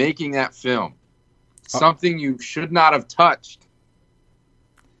 Making that film. Something you should not have touched.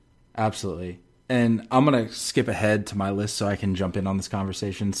 Absolutely. And I'm going to skip ahead to my list so I can jump in on this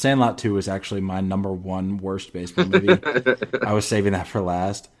conversation. Sandlot 2 is actually my number one worst baseball movie. I was saving that for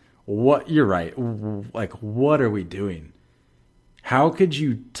last. You're right. Like, what are we doing? How could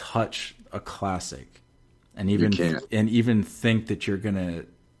you touch a classic and even think that you're going to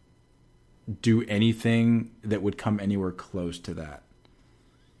do anything that would come anywhere close to that?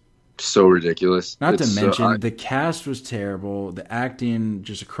 So ridiculous. Not to mention, the cast was terrible. The acting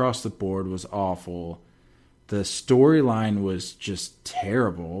just across the board was awful. The storyline was just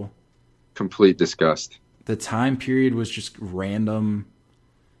terrible. Complete disgust. The time period was just random.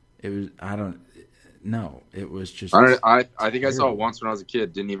 It was, it was just... I think I saw it once when I was a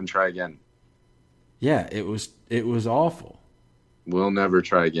kid. Didn't even try again. Yeah, it was awful. We'll never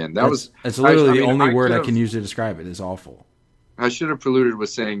try again. It's literally the only word I can use to describe it is awful. I should have preluded with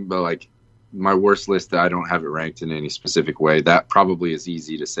saying, but like my worst list, that I don't have it ranked in any specific way. That probably is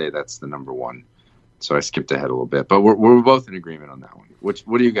easy to say that's the number one. So I skipped ahead a little bit, but we're both in agreement on that one.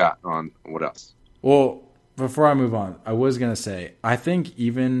 What do you got on what else? Well, before I move on, I was going to say, I think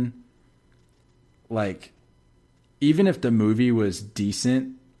even if the movie was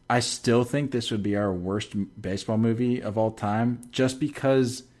decent, I still think this would be our worst baseball movie of all time, just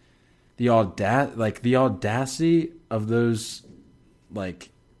because the audacity of those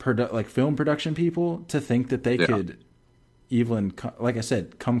film production people to think that they could even, like I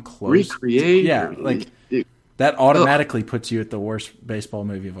said, come close. Recreate. Yeah, like that automatically puts you at the worst baseball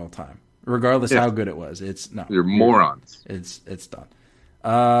movie of all time, regardless how good it was. You're morons. It's done.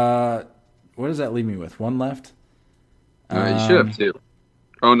 What does that leave me with? One left. You should have two.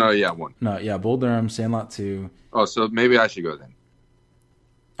 Oh no, yeah, one. No, yeah, Bull Durham, Sandlot 2. Oh, so maybe I should go then.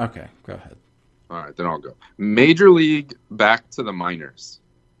 Okay, go ahead. All right, then I'll go. Major League back to the minors.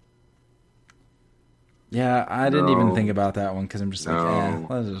 Yeah, I didn't even think about that one because I'm just like,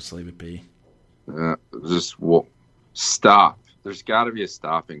 let's just leave it be. Stop. There's got to be a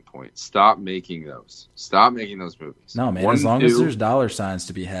stopping point. Stop making those. Stop making those movies. No, man, as long as there's dollar signs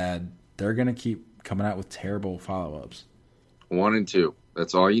to be had, they're going to keep coming out with terrible follow-ups. 1 and 2.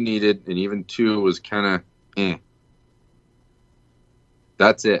 That's all you needed, and even 2 was kind of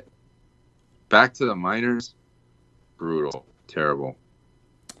That's it. Back to the minors, brutal, terrible.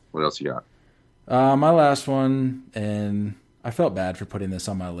 What else you got? My last one, and I felt bad for putting this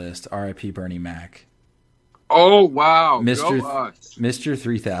on my list, R.I.P. Bernie Mac. Oh, wow. Mr.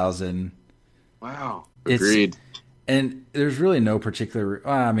 3000. Wow. Agreed. And there's really no particular...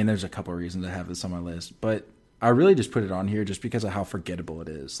 there's a couple of reasons to have this on my list, but I really just put it on here just because of how forgettable it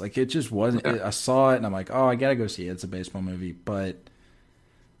is. Like, it just wasn't... I saw it, and I'm like, I got to go see it. It's a baseball movie, but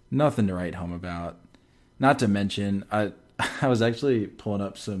nothing to write home about. Not to mention, I was actually pulling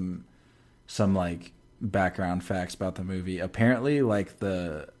up some like, background facts about the movie. Apparently, like,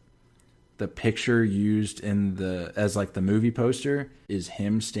 the picture used as like the movie poster is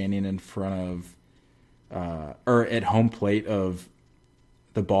him standing in front of or at home plate of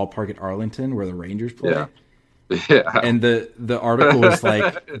the ballpark at Arlington where the Rangers play. Yeah. And the article was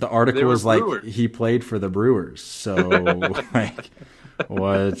like he played for the Brewers. So like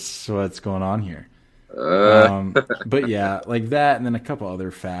what's going on here? But yeah, like that, and then a couple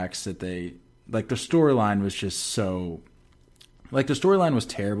other facts that the storyline was just so, like, the storyline was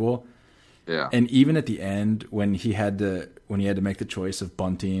terrible. Yeah. And even at the end, when he had to make the choice of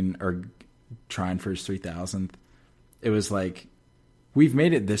bunting or trying for his 3000th, it was like, we've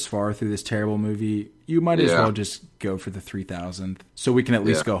made it this far through this terrible movie. You might as well just go for the 3000th so we can at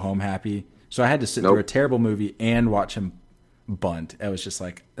least go home happy. So I had to sit through a terrible movie and watch him bunt. I was just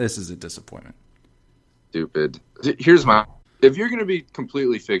like, this is a disappointment. Stupid. If you're going to be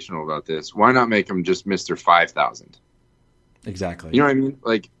completely fictional about this, why not make him just Mr. 5000? Exactly. You know what I mean?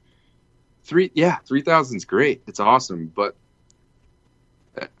 Like, 3000's great. It's awesome, but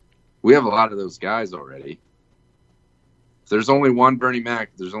we have a lot of those guys already. There's only one Bernie Mac.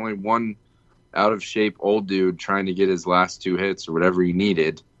 There's only one out of shape old dude trying to get his last 2 hits or whatever he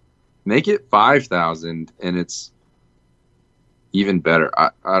needed. Make it 5,000, and it's even better.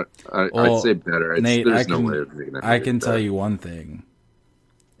 I'd say better. Nate, there's no way of making that. I can tell you one thing.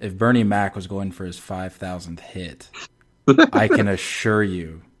 If Bernie Mac was going for his 5,000th hit, I can assure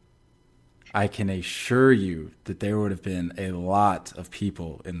you that there would have been a lot of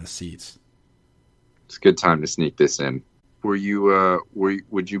people in the seats. It's a good time to sneak this in. Would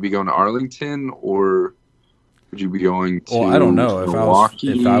you be going to Arlington, or would you be going to I don't know.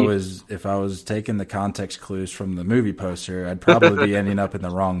 Milwaukee? If I was taking the context clues from the movie poster, I'd probably be ending up in the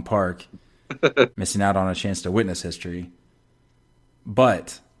wrong park, missing out on a chance to witness history.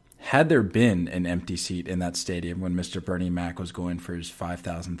 But had there been an empty seat in that stadium when Mr. Bernie Mac was going for his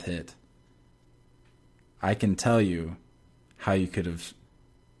 5,000th hit, I can tell you how you could have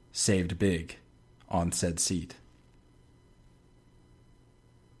saved big on said seat.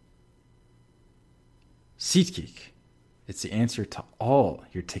 SeatGeek. It's the answer to all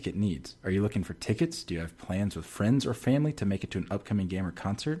your ticket needs. Are you looking for tickets? Do you have plans with friends or family to make it to an upcoming game or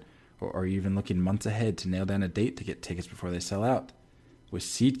concert? Or are you even looking months ahead to nail down a date to get tickets before they sell out? With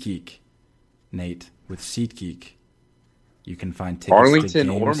SeatGeek, Nate, with SeatGeek, you can find tickets Arlington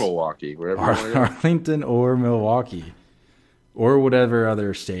to games, or Milwaukee, wherever. Arlington or Milwaukee, or whatever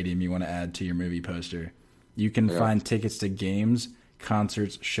other stadium you want to add to your movie poster. You can find tickets to games,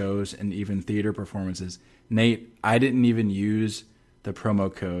 concerts, shows, and even theater performances. Nate, I didn't even use the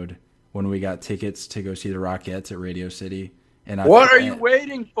promo code when we got tickets to go see the Rockettes at Radio City. What are you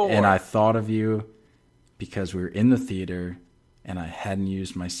waiting for? And I thought of you because we were in the theater and I hadn't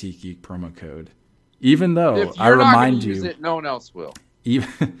used my SeatGeek promo code. Even though I remind you, it, no one else will.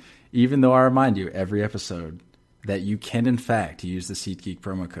 Even though I remind you every episode that you can in fact use the SeatGeek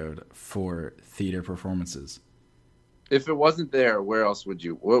promo code for theater performances. If it wasn't there, where else would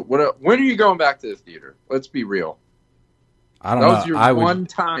you? When are you going back to the theater? Let's be real. I don't That know. was your one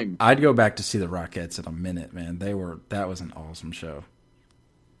time. I'd go back to see the Rockettes in a minute, man. That was an awesome show.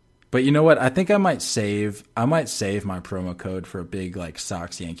 But you know what? I think I might save my promo code for a big like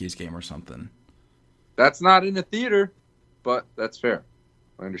Sox Yankees game or something. That's not in the theater, but that's fair.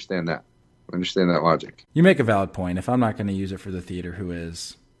 I understand that. I understand that logic. You make a valid point. If I'm not going to use it for the theater, who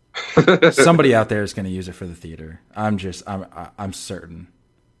is? Somebody out there is going to use it for the theater. I'm certain.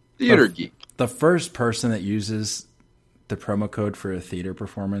 Theater geek. The first person that uses the promo code for a theater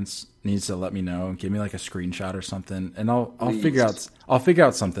performance needs to let me know. Give me like a screenshot or something, and I'll figure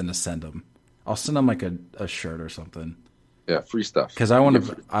out something to send them. I'll send them like a shirt or something. Yeah, free stuff. Because I want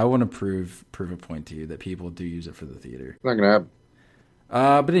to prove a point to you that people do use it for the theater. It's not gonna happen.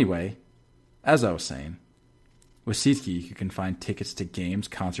 But anyway, as I was saying, with SeatGeek, you can find tickets to games,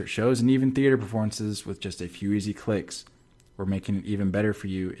 concert shows, and even theater performances with just a few easy clicks. We're making it even better for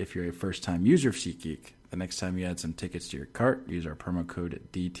you if you're a first-time user of SeatGeek. The next time you add some tickets to your cart, use our promo code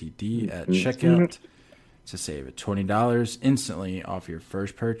DTD at checkout to save $20 instantly off your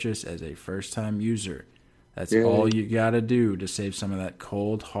first purchase as a first-time user. That's all you got to do to save some of that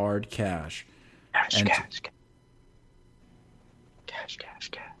cold, hard cash. Cash.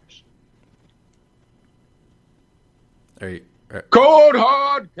 Cold,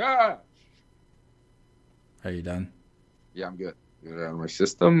 hard cash. Are you done? Yeah, I'm good. Get it out of my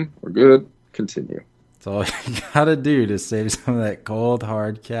system. We're good. Continue. That's all you got to do to save some of that cold,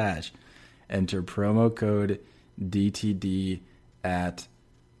 hard cash. Enter promo code DTD at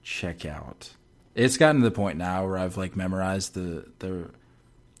checkout. It's gotten to the point now where I've like memorized the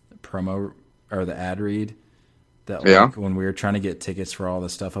promo or the ad read that like when we were trying to get tickets for all the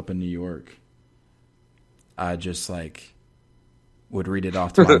stuff up in New York, I just like would read it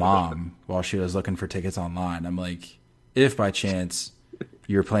off to my mom while she was looking for tickets online. I'm like, if by chance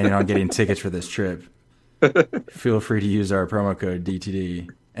you're planning on getting tickets for this trip, feel free to use our promo code DTD.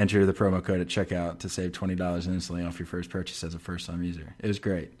 Enter the promo code at checkout to save $20 instantly off your first purchase as a first-time user. It was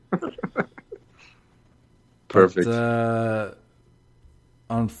great. Perfect. But,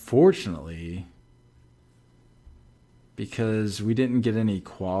 unfortunately, because we didn't get any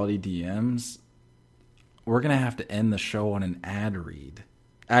quality DMs, we're going to have to end the show on an ad read.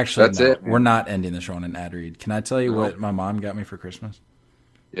 Actually, That's it, man. We're not ending the show on an ad read. Can I tell you what my mom got me for Christmas?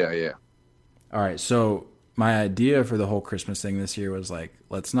 Yeah. All right, so my idea for the whole Christmas thing this year was like,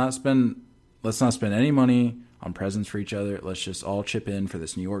 let's not spend any money on presents for each other. Let's just all chip in for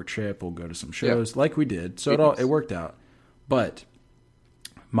this New York trip. We'll go to some shows like we did. So it worked out. But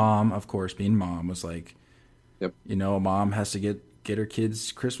mom, of course, being mom, was like, you know, a mom has to get her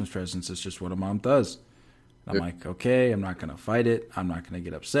kids Christmas presents. It's just what a mom does. And I'm like, okay, I'm not going to fight it. I'm not going to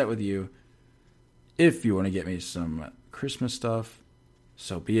get upset with you. If you want to get me some Christmas stuff,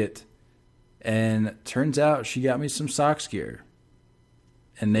 so be it. And turns out she got me some Sox gear.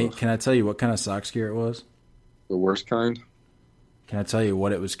 And Nate, can I tell you what kind of Sox gear it was? The worst kind? Can I tell you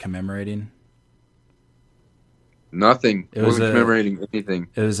what it was commemorating? Nothing. It wasn't commemorating anything.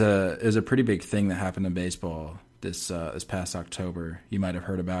 It was a pretty big thing that happened in baseball this past October. You might have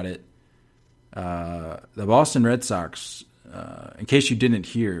heard about it. The Boston Red Sox, in case you didn't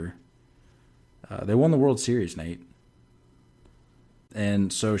hear, they won the World Series, Nate.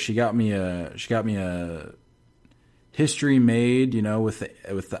 And so she got me a history made, you know, with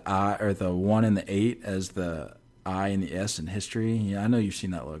the I or the 1 and the 8 as the I and the S in history. Yeah, I know you've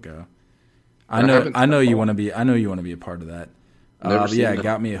seen that logo. I know you want to be a part of that.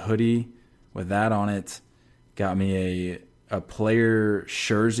 Got me a hoodie with that on it. Got me a player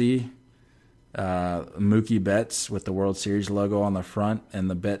jersey, Mookie Betts with the World Series logo on the front and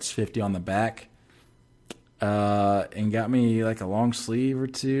the Betts 50 on the back. And got me like a long sleeve or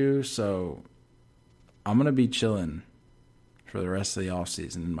two. So I'm going to be chilling for the rest of the off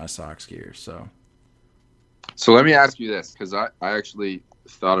season in my Sox gear. So let me ask you this, because I actually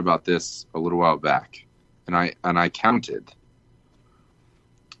thought about this a little while back, and I counted.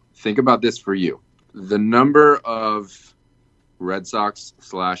 Think about this for you. The number of Red Sox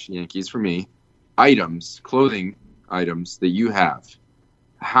 / Yankees for me clothing items that you have.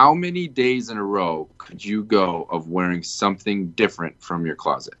 How many days in a row could you go of wearing something different from your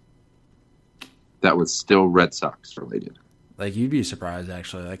closet that was still Red Sox related? Like, you'd be surprised,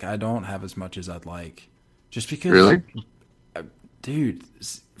 actually. Like, I don't have as much as I'd like. Just because... Really? Dude,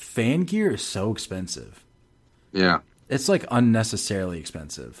 fan gear is so expensive. Yeah. It's, like, unnecessarily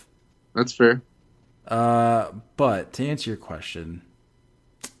expensive. That's fair. But to answer your question,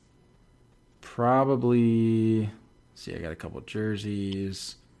 probably... See, I got a couple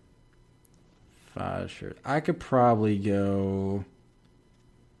jerseys, 5 shirts. I could probably go...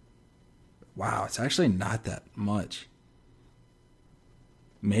 Wow, it's actually not that much.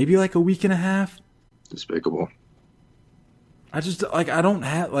 maybe like a week and a half. Despicable. I just I don't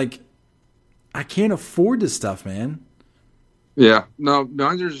have I can't afford this stuff, man. Yeah, no,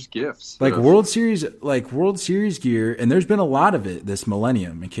 mine are just gifts. Like World Series gear, and there's been a lot of it this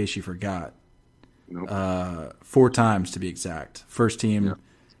millennium. In case you forgot, Nope. 4 times to be exact. First team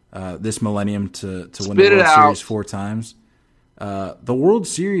this millennium to win Spit the it World out. Series 4 times. The World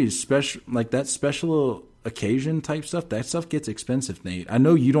Series special, like that special occasion type stuff, that stuff gets expensive, Nate. I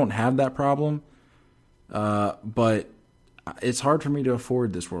know you don't have that problem, but it's hard for me to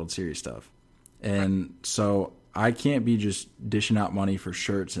afford this World Series stuff, and so I can't be just dishing out money for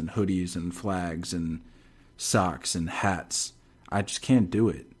shirts and hoodies and flags and socks and hats. I just can't do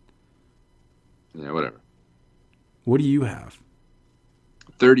it. Yeah, whatever. What do you have?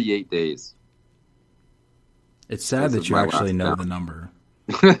 38 days. It's sad that you actually know the number.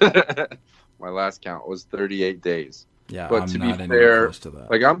 My last count was 38 days. Yeah, but I'm to not be anywhere fair, close to that.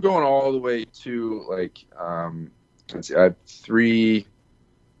 like I'm going all the way to let's see, I have 3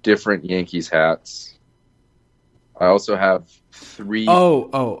 different Yankees hats. I also have 3.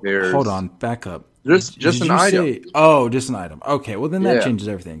 Hold on, back up. Just an item. Just an item. Okay, well then that Yeah. changes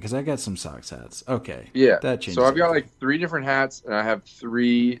everything because I got some socks hats. Okay, Yeah, that changes. So I've got everything. like 3 different hats, and I have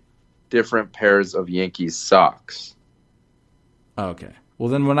 3 different pairs of Yankees socks. Okay, well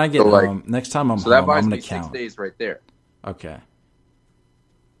then when I get home next time I'm So that home, buys I'm me gonna 6 count. days right there. Okay,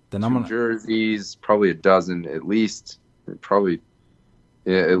 then 2 I'm gonna. jerseys, probably a dozen at least.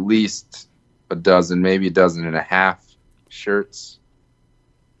 At least a dozen, maybe a dozen and a half shirts.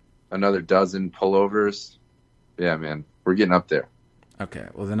 Another dozen pullovers. Yeah, man, we're getting up there. Okay,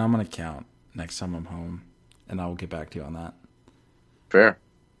 well then I'm gonna count next time I'm home, and I will get back to you on that. Fair.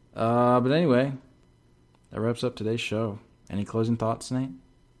 But anyway, that wraps up today's show. Any closing thoughts, Nate?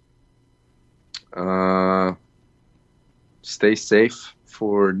 Stay safe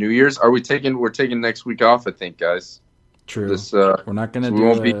for New Year's. We're taking next week off, I think, guys. True. We're not gonna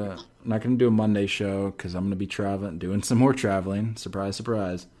do a Monday show because I'm gonna be traveling, doing some more traveling. Surprise,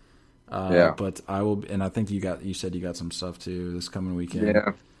 surprise. But I will, and I think you said you got some stuff too this coming weekend.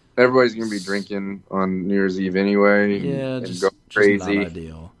 Yeah, everybody's gonna be drinking on New Year's Eve anyway. Yeah, and just go crazy. Just not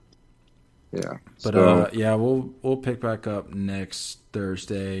ideal. Yeah, but we'll pick back up next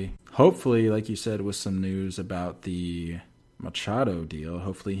Thursday. Hopefully, like you said, with some news about the Machado deal.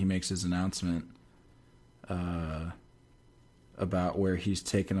 Hopefully, he makes his announcement about where he's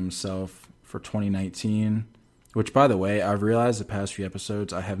taken himself for 2019. Which, by the way, I've realized the past few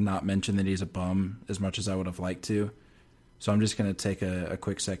episodes I have not mentioned that he's a bum as much as I would have liked to. So I'm just going to take a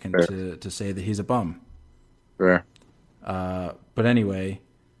quick second to say that he's a bum. Fair. But anyway,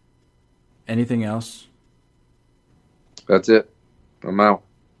 anything else? That's it. I'm out.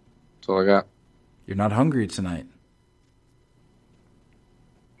 That's all I got. You're not hungry tonight.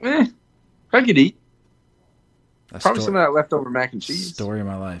 I could eat. That's Probably some of that leftover mac and cheese. Story of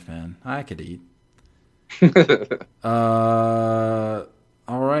my life, man. I could eat. All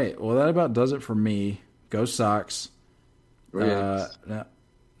right. Well, that about does it for me. Go Sox. Go Yanks.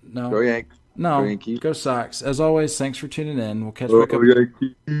 No. Go Yanks. No. Go Yankees. Go Sox. As always, thanks for tuning in. We'll catch back up.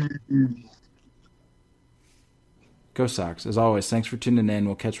 Go Sox. As always, thanks for tuning in.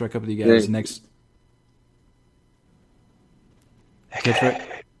 We'll catch back up with you guys next.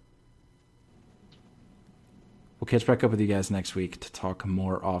 We'll catch back up with you guys next week to talk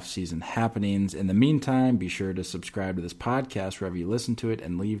more off-season happenings. In the meantime, be sure to subscribe to this podcast wherever you listen to it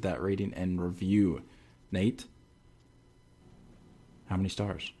and leave that rating and review. Nate, how many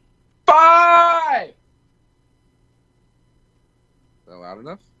stars? 5! Is that loud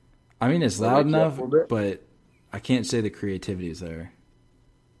enough? I mean, it's loud enough, but I can't say the creativity is there.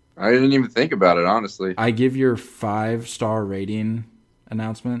 I didn't even think about it, honestly. I give your 5-star rating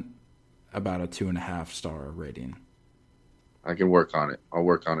announcement about a 2.5-star rating. I can work on it. I'll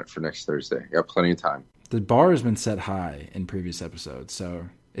work on it for next Thursday. I got plenty of time. The bar has been set high in previous episodes, so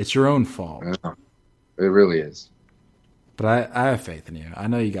it's your own fault. It really is. But I have faith in you. I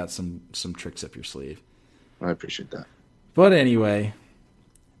know you got some tricks up your sleeve. I appreciate that. But anyway,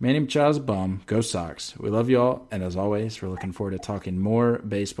 Manny Machado's a bum. Go Sox. We love you all, and as always, we're looking forward to talking more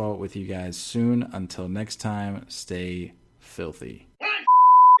baseball with you guys soon. Until next time, stay filthy. What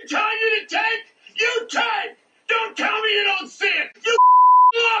I'm telling you to take